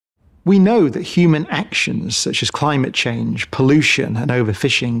We know that human actions such as climate change, pollution and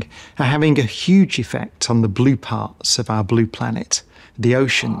overfishing are having a huge effect on the blue parts of our blue planet, the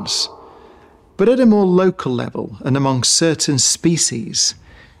oceans. But at a more local level and among certain species,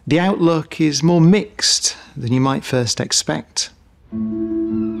 the outlook is more mixed than you might first expect.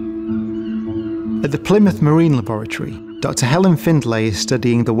 At the Plymouth Marine Laboratory, Dr Helen Findlay is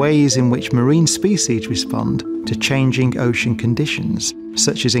studying the ways in which marine species respond to changing ocean conditions,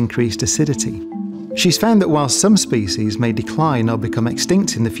 such as increased acidity. She's found that while some species may decline or become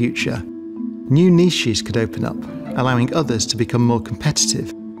extinct in the future, new niches could open up, allowing others to become more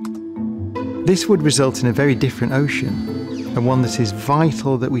competitive. This would result in a very different ocean, and one that is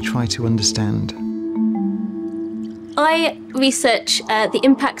vital that we try to understand. I research the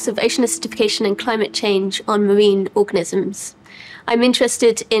impacts of ocean acidification and climate change on marine organisms. I'm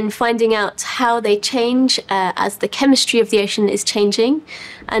interested in finding out how they change as the chemistry of the ocean is changing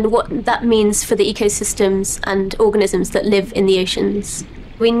and what that means for the ecosystems and organisms that live in the oceans.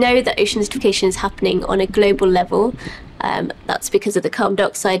 We know that ocean acidification is happening on a global level. That's because of the carbon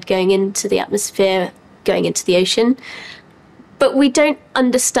dioxide going into the atmosphere, going into the ocean. But we don't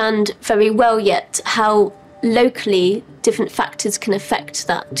understand very well yet how locally different factors can affect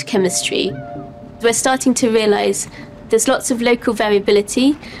that chemistry. We're starting to realise there's lots of local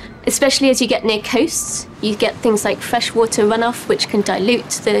variability, especially as you get near coasts. You get things like freshwater runoff, which can dilute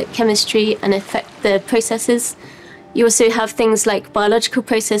the chemistry and affect the processes. You also have things like biological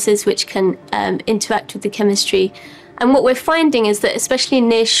processes which can interact with the chemistry. And what we're finding is that, especially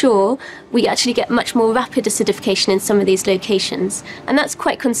near shore, we actually get much more rapid acidification in some of these locations. And that's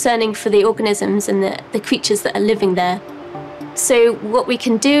quite concerning for the organisms and the creatures that are living there. So what we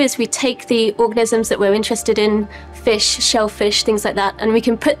can do is we take the organisms that we're interested in, fish, shellfish, things like that, and we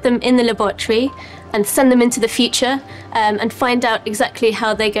can put them in the laboratory and send them into the future and find out exactly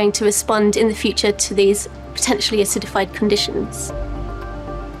how they're going to respond in the future to these potentially acidified conditions.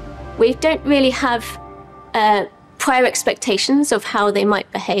 We don't really have prior expectations of how they might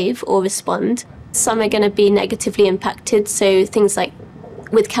behave or respond. Some are going to be negatively impacted, so things like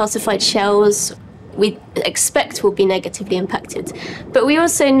with calcified shells, we expect will be negatively impacted. But we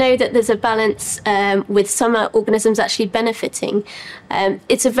also know that there's a balance with some organisms actually benefiting.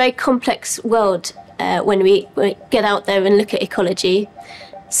 It's a very complex world when we get out there and look at ecology.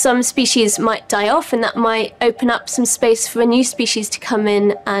 Some species might die off, and that might open up some space for a new species to come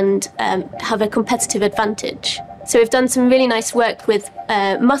in and have a competitive advantage. So we've done some really nice work with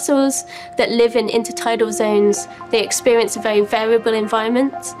mussels that live in intertidal zones. They experience a very variable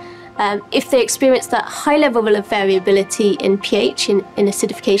environment. If they experience that high level of variability in pH, in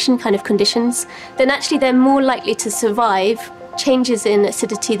acidification kind of conditions, then actually they're more likely to survive changes in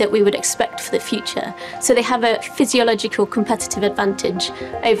acidity that we would expect for the future. So they have a physiological competitive advantage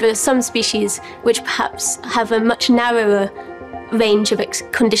over some species which perhaps have a much narrower range of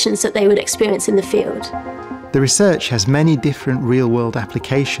conditions that they would experience in the field. The research has many different real-world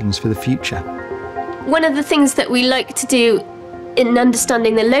applications for the future. One of the things that we like to do in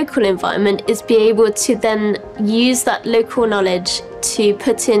understanding the local environment is be able to then use that local knowledge to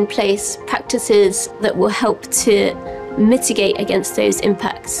put in place practices that will help to mitigate against those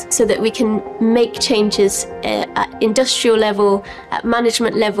impacts so that we can make changes at industrial level, at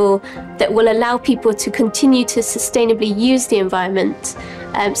management level, that will allow people to continue to sustainably use the environment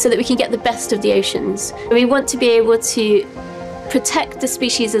so that we can get the best of the oceans. We want to be able to protect the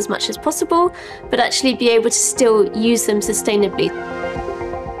species as much as possible, but actually be able to still use them sustainably.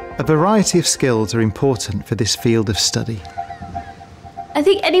 A variety of skills are important for this field of study. I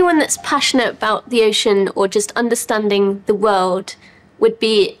think anyone that's passionate about the ocean or just understanding the world would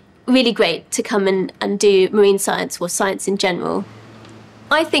be really great to come and do marine science or science in general.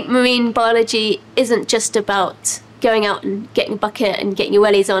 I think marine biology isn't just about going out and getting a bucket and getting your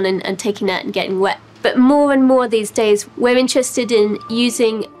wellies on and taking that and getting wet. But more and more these days, we're interested in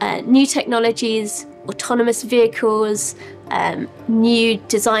using new technologies, autonomous vehicles, new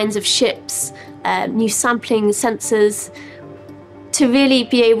designs of ships, new sampling sensors, to really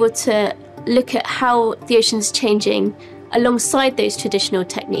be able to look at how the ocean's changing alongside those traditional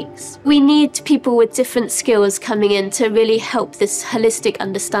techniques. We need people with different skills coming in to really help this holistic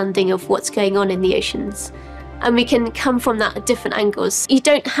understanding of what's going on in the oceans. And we can come from that at different angles. You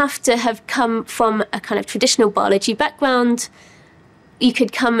don't have to have come from a kind of traditional biology background. You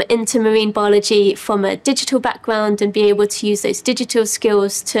could come into marine biology from a digital background and be able to use those digital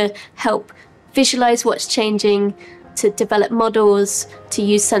skills to help visualize what's changing, to develop models, to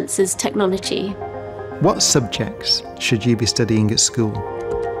use sensors technology. What subjects should you be studying at school?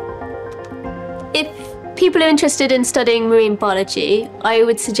 If people who are interested in studying marine biology, I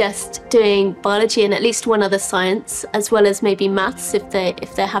would suggest doing biology and at least one other science, as well as maybe maths, if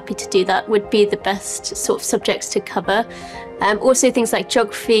they're happy to do that, would be the best sort of subjects to cover. Also things like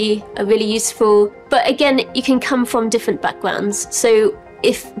geography are really useful. But again, you can come from different backgrounds. So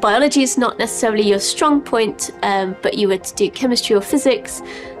if biology is not necessarily your strong point, but you were to do chemistry or physics,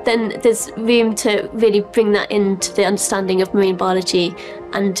 then there's room to really bring that into the understanding of marine biology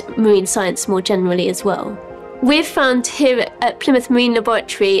and marine science more generally as well. We've found here at Plymouth Marine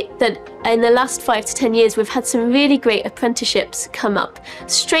Laboratory that in the last 5 to 10 years, we've had some really great apprenticeships come up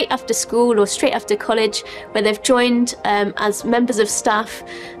straight after school or straight after college, where they've joined as members of staff,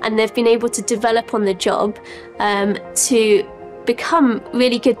 and they've been able to develop on the job to become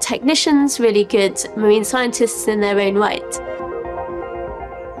really good technicians, really good marine scientists in their own right.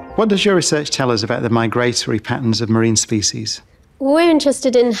 What does your research tell us about the migratory patterns of marine species? We're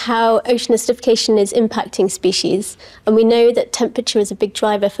interested in how ocean acidification is impacting species, and we know that temperature is a big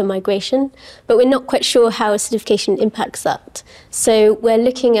driver for migration, but we're not quite sure how acidification impacts that. So we're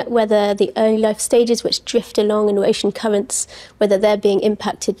looking at whether the early life stages which drift along in ocean currents, whether they're being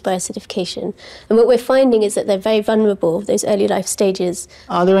impacted by acidification. And what we're finding is that they're very vulnerable, those early life stages.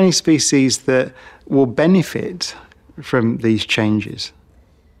 Are there any species that will benefit from these changes?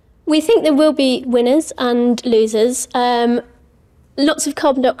 We think there will be winners and losers. Lots of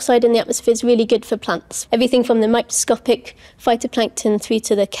carbon dioxide in the atmosphere is really good for plants. Everything from the microscopic phytoplankton through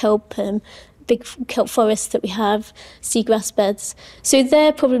to the kelp, big kelp forests that we have, seagrass beds. So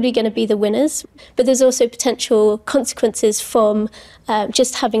they're probably going to be the winners. But there's also potential consequences from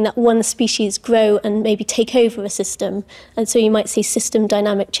just having that one species grow and maybe take over a system. And so you might see system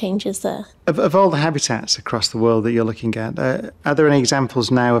dynamic changes there. Of all the habitats across the world that you're looking at, are there any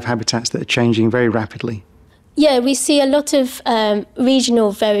examples now of habitats that are changing very rapidly? Yeah, we see a lot of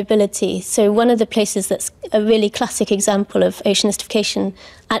regional variability. So one of the places that's a really classic example of ocean acidification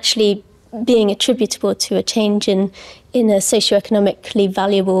actually being attributable to a change in a socioeconomically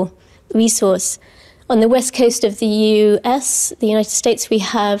valuable resource. On the west coast of the US, the United States, we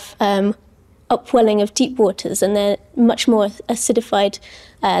have upwelling of deep waters, and they're much more acidified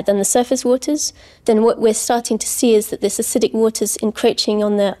than the surface waters. Then what we're starting to see is that this acidic water is encroaching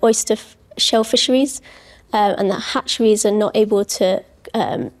on the oyster shell fisheries, and that hatcheries are not able to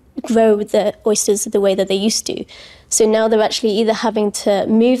grow the oysters the way that they used to. So now they're actually either having to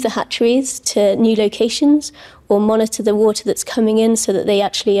move the hatcheries to new locations or monitor the water that's coming in so that they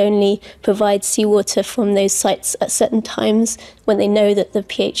actually only provide seawater from those sites at certain times when they know that the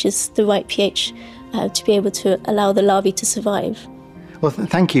pH is the right pH to be able to allow the larvae to survive. Well,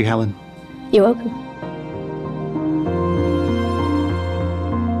 thank you, Helen. You're welcome.